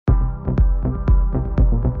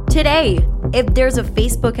Today, if there's a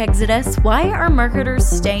Facebook exodus, why are marketers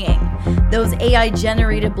staying? Those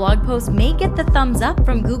AI-generated blog posts may get the thumbs up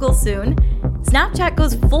from Google soon. Snapchat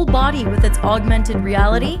goes full body with its augmented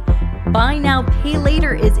reality. Buy now, pay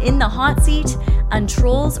later is in the hot seat, and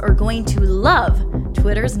trolls are going to love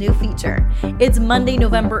Twitter's new feature. It's Monday,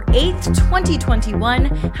 November 8th, 2021.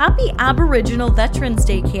 Happy Aboriginal Veterans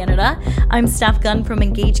Day, Canada. I'm Steph Gunn from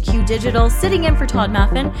EngageQ Digital, sitting in for Todd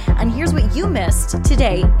Maffin, and here's what you missed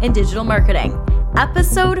today in digital marketing.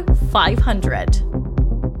 Episode 500.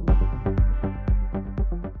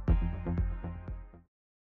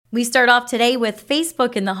 We start off today with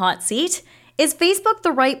Facebook in the hot seat. Is Facebook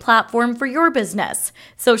the right platform for your business?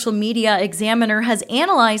 Social Media Examiner has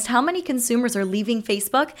analyzed how many consumers are leaving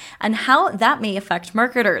Facebook and how that may affect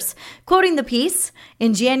marketers. Quoting the piece,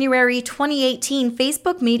 in January 2018,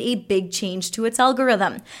 Facebook made a big change to its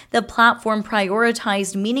algorithm. The platform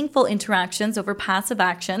prioritized meaningful interactions over passive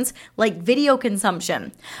actions like video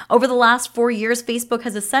consumption. Over the last 4 years, Facebook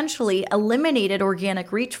has essentially eliminated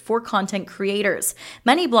organic reach for content creators.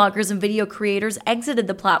 Many bloggers and video creators exited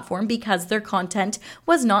the platform because their content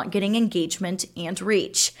was not getting engagement and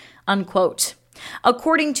reach, unquote.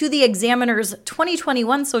 According to the Examiner's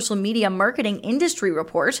 2021 Social Media Marketing Industry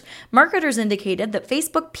Report, marketers indicated that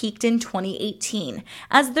Facebook peaked in 2018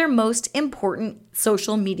 as their most important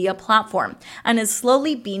social media platform and has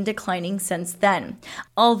slowly been declining since then.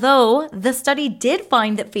 Although the study did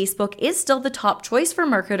find that Facebook is still the top choice for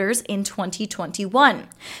marketers in 2021.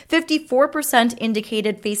 54%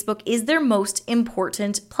 indicated Facebook is their most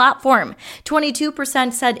important platform.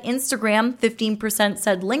 22% said Instagram, 15%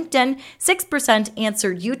 said LinkedIn, 6%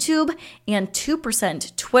 answered YouTube, and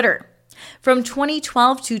 2% Twitter. From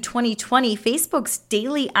 2012 to 2020, Facebook's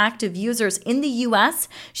daily active users in the US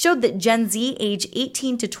showed that Gen Z age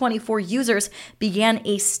 18 to 24 users began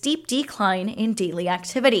a steep decline in daily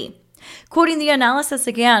activity. Quoting the analysis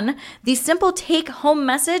again, the simple take-home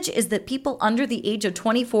message is that people under the age of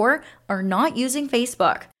 24 are not using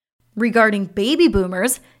Facebook. Regarding baby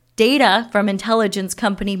boomers, data from intelligence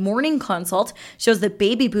company Morning Consult shows that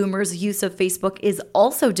baby boomers' use of Facebook is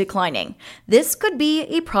also declining. This could be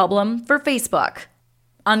a problem for Facebook,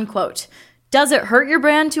 unquote. Does it hurt your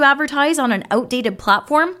brand to advertise on an outdated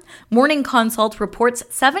platform? Morning Consult reports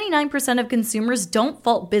 79% of consumers don't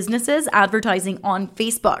fault businesses advertising on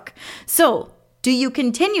Facebook. So, do you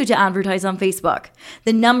continue to advertise on Facebook?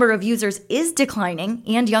 The number of users is declining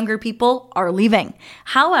and younger people are leaving.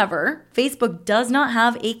 However, Facebook does not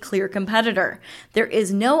have a clear competitor. There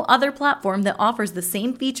is no other platform that offers the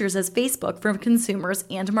same features as Facebook for consumers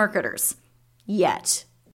and marketers. Yet.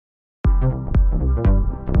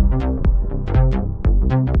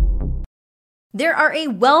 There are a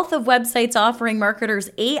wealth of websites offering marketers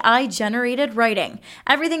AI-generated writing,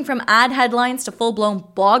 everything from ad headlines to full-blown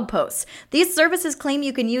blog posts. These services claim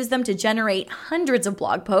you can use them to generate hundreds of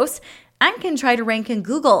blog posts and can try to rank in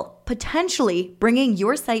Google, potentially bringing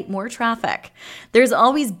your site more traffic. There's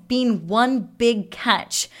always been one big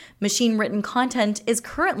catch. Machine-written content is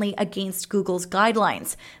currently against Google's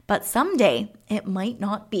guidelines, but someday it might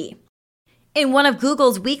not be. In one of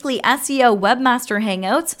Google's weekly SEO Webmaster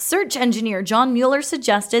Hangouts, search engineer John Mueller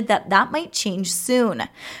suggested that might change soon.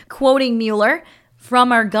 Quoting Mueller,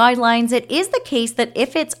 "From our guidelines, it is the case that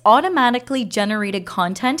if it's automatically generated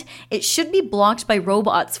content, it should be blocked by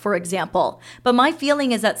robots, for example. But my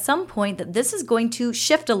feeling is at some point that this is going to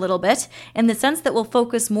shift a little bit in the sense that we'll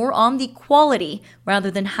focus more on the quality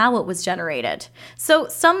rather than how it was generated. So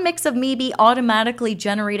some mix of maybe automatically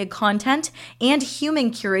generated content and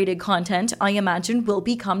human curated content, I imagine, will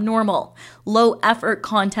become normal. Low effort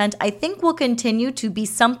content, I think, will continue to be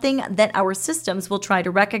something that our systems will try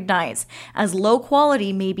to recognize as low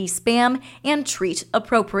quality may be spam and treat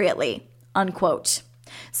appropriately," unquote.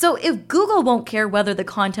 So if Google won't care whether the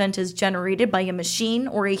content is generated by a machine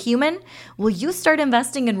or a human, will you start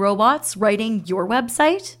investing in robots writing your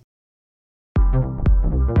website?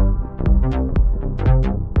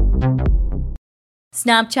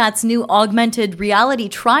 Snapchat's new augmented reality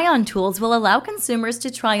try-on tools will allow consumers to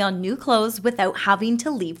try on new clothes without having to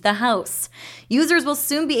leave the house. Users will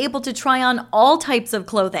soon be able to try on all types of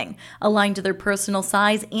clothing, aligned to their personal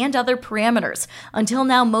size and other parameters. Until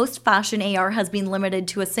now, most fashion AR has been limited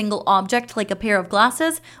to a single object like a pair of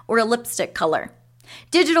glasses or a lipstick color.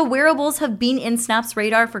 Digital wearables have been in Snap's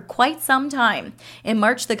radar for quite some time. In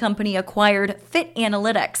March, the company acquired Fit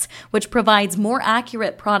Analytics, which provides more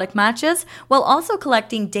accurate product matches while also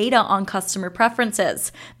collecting data on customer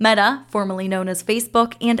preferences. Meta, formerly known as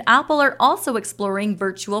Facebook, and Apple are also exploring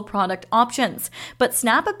virtual product options, but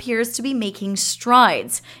Snap appears to be making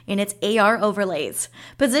strides in its AR overlays,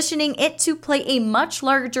 positioning it to play a much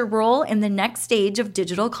larger role in the next stage of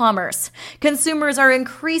digital commerce. Consumers are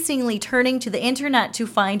increasingly turning to the internet to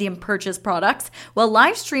find and purchase products, while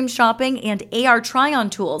live stream shopping and AR try-on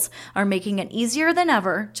tools are making it easier than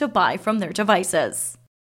ever to buy from their devices.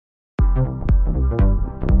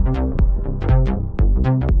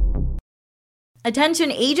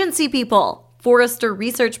 Attention agency people! Forrester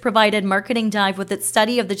Research provided Marketing Dive with its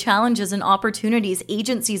study of the challenges and opportunities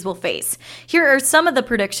agencies will face. Here are some of the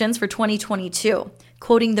predictions for 2022.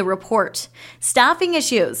 Quoting the report, staffing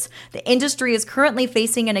issues. The industry is currently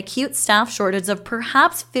facing an acute staff shortage of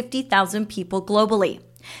perhaps 50,000 people globally.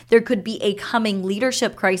 There could be a coming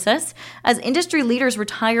leadership crisis. As industry leaders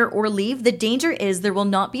retire or leave, the danger is there will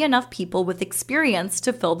not be enough people with experience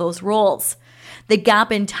to fill those roles. The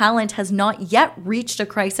gap in talent has not yet reached a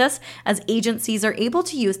crisis, as agencies are able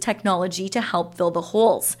to use technology to help fill the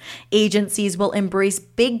holes. Agencies will embrace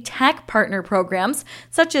big tech partner programs,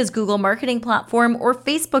 such as Google Marketing Platform or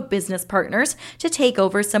Facebook Business Partners, to take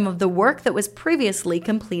over some of the work that was previously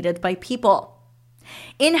completed by people.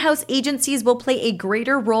 In-house agencies will play a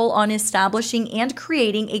greater role on establishing and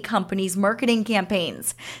creating a company's marketing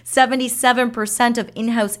campaigns. 77% of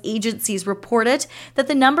in-house agencies reported that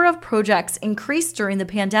the number of projects increased during the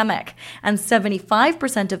pandemic, and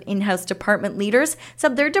 75% of in-house department leaders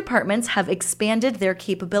said their departments have expanded their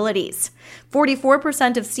capabilities.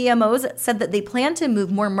 44% of CMOs said that they plan to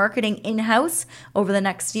move more marketing in-house over the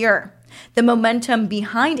next year. The momentum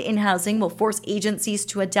behind in-housing will force agencies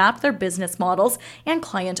to adapt their business models and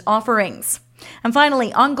client offerings. And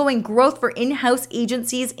finally, ongoing growth for in-house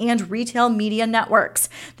agencies and retail media networks.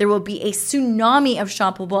 There will be a tsunami of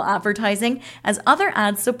shoppable advertising as other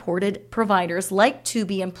ad-supported providers like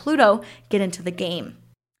Tubi and Pluto get into the game.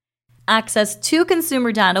 Access to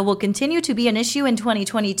consumer data will continue to be an issue in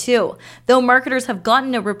 2022. Though marketers have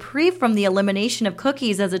gotten a reprieve from the elimination of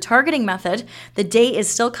cookies as a targeting method, the day is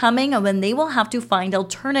still coming when they will have to find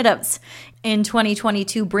alternatives. In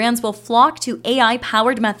 2022, brands will flock to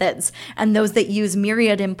AI-powered methods and those that use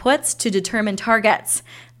myriad inputs to determine targets.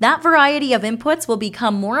 That variety of inputs will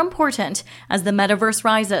become more important as the metaverse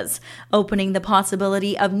rises, opening the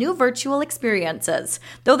possibility of new virtual experiences.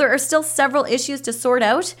 Though there are still several issues to sort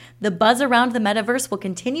out, the buzz around the metaverse will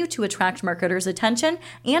continue to attract marketers' attention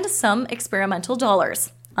and some experimental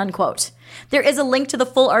dollars. Unquote. There is a link to the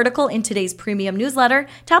full article in today's premium newsletter.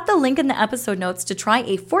 Tap the link in the episode notes to try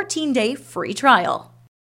a 14-day free trial.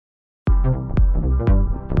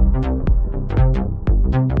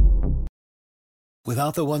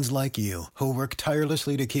 Without the ones like you, who work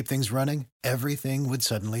tirelessly to keep things running, everything would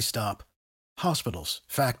suddenly stop. Hospitals,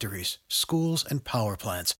 factories, schools, and power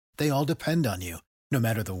plants, they all depend on you. No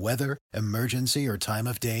matter the weather, emergency, or time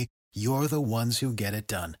of day, you're the ones who get it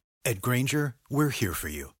done. At Grainger, we're here for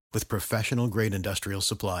you with professional-grade industrial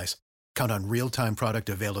supplies. Count on real-time product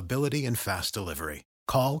availability and fast delivery.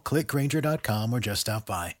 Call, click Grainger.com, or just stop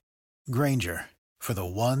by. Grainger, for the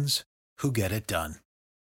ones who get it done.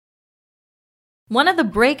 One of the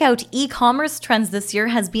breakout e-commerce trends this year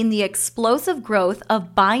has been the explosive growth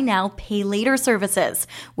of buy now, pay later services,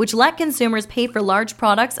 which let consumers pay for large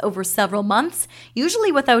products over several months,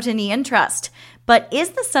 usually without any interest. But is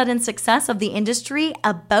the sudden success of the industry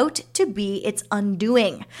about to be its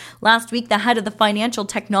undoing? Last week, the head of the Financial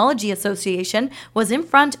Technology Association was in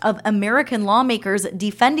front of American lawmakers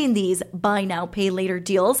defending these buy now, pay later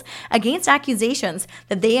deals against accusations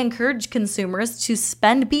that they encourage consumers to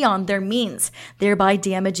spend beyond their means, thereby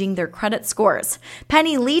damaging their credit scores.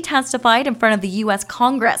 Penny Lee testified in front of the U.S.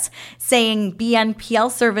 Congress, saying BNPL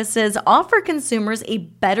services offer consumers a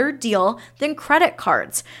better deal than credit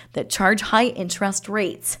cards that charge high interest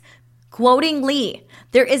rates. Quoting Lee,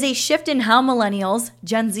 "There is a shift in how millennials,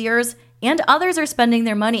 Gen Zers, and others are spending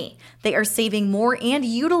their money. They are saving more and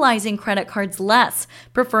utilizing credit cards less,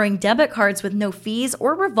 preferring debit cards with no fees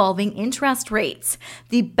or revolving interest rates.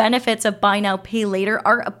 The benefits of buy now, pay later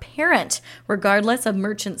are apparent, regardless of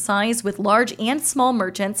merchant size, with large and small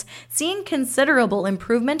merchants seeing considerable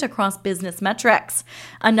improvement across business metrics.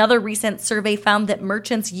 Another recent survey found that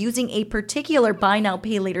merchants using a particular buy now,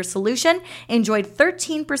 pay later solution enjoyed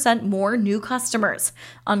 13% more new customers."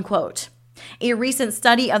 Unquote. A recent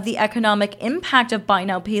study of the economic impact of buy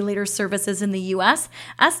now, pay later services in the U.S.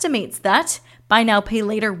 estimates that buy now, pay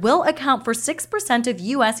later will account for 6% of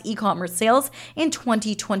U.S. e-commerce sales in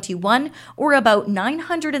 2021, or about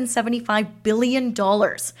 $975 billion.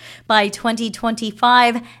 By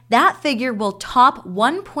 2025, that figure will top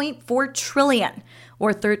 $1.4 trillion,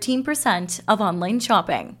 or 13% of online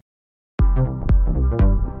shopping.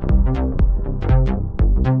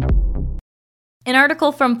 An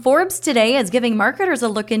article from Forbes today is giving marketers a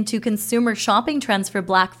look into consumer shopping trends for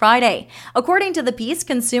Black Friday. According to the piece,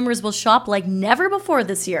 consumers will shop like never before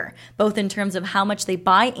this year, both in terms of how much they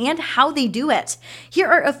buy and how they do it. Here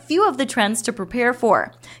are a few of the trends to prepare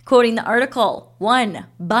for. Quoting the article, 1.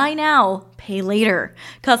 Buy now, pay later.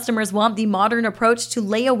 Customers want the modern approach to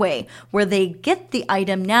layaway, where they get the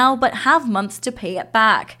item now but have months to pay it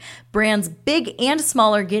back. Brands big and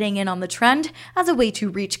small are getting in on the trend as a way to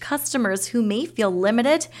reach customers who may feel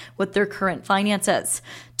limited with their current finances.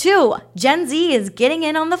 2. Gen Z is getting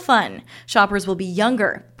in on the fun. Shoppers will be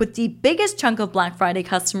younger, with the biggest chunk of Black Friday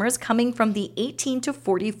customers coming from the 18 to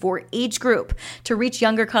 44 age group. To reach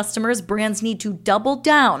younger customers, brands need to double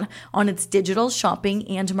down on its digital shopping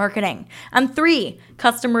and marketing. And 3.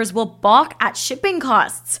 Customers will balk at shipping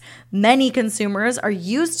costs. Many consumers are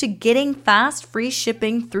used to getting fast, free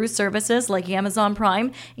shipping through services like Amazon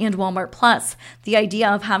Prime and Walmart Plus. The idea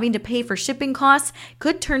of having to pay for shipping costs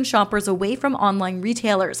could turn shoppers away from online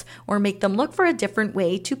retailers or make them look for a different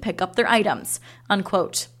way to pick up their items,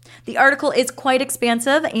 unquote. The article is quite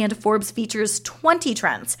expansive, and Forbes features 20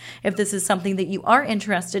 trends. If this is something that you are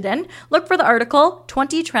interested in, look for the article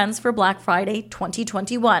 20 Trends for Black Friday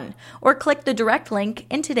 2021, or click the direct link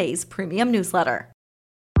in today's premium newsletter.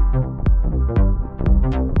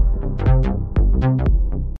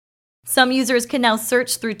 Some users can now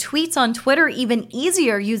search through tweets on Twitter even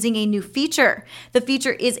easier using a new feature. The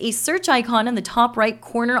feature is a search icon in the top right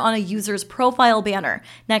corner on a user's profile banner,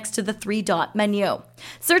 next to the 3-dot menu.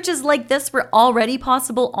 Searches like this were already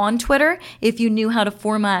possible on Twitter if you knew how to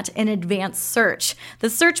format an advanced search. The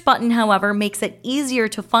search button, however, makes it easier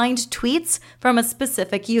to find tweets from a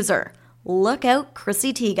specific user. Look out,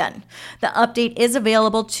 Chrissy Teigen. The update is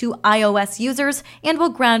available to iOS users and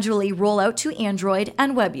will gradually roll out to Android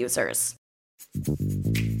and web users.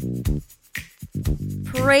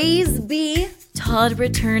 Praise be, Todd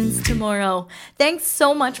returns tomorrow. Thanks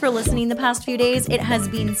so much for listening the past few days. It has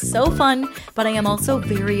been so fun, but I am also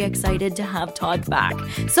very excited to have Todd back.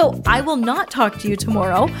 So I will not talk to you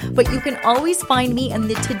tomorrow, but you can always find me in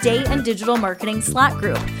the Today and Digital Marketing Slack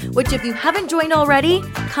group, which if you haven't joined already,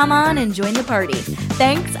 come on and join the party.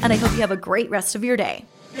 Thanks, and I hope you have a great rest of your day.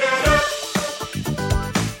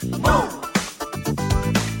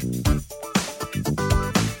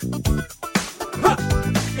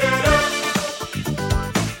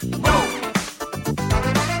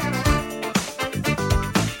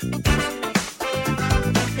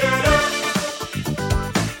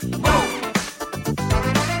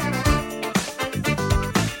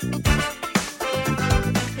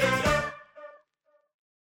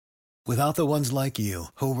 Without the ones like you,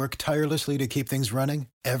 who work tirelessly to keep things running,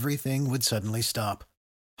 everything would suddenly stop.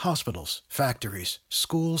 Hospitals, factories,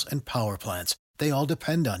 schools, and power plants, they all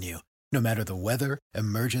depend on you. No matter the weather,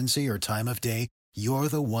 emergency, or time of day, you're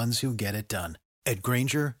the ones who get it done. At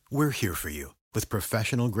Grainger, we're here for you with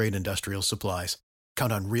professional-grade industrial supplies.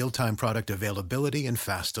 Count on real-time product availability and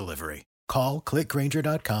fast delivery. Call, click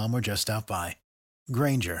Grainger.com, or just stop by.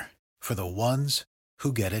 Grainger, for the ones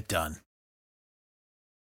who get it done.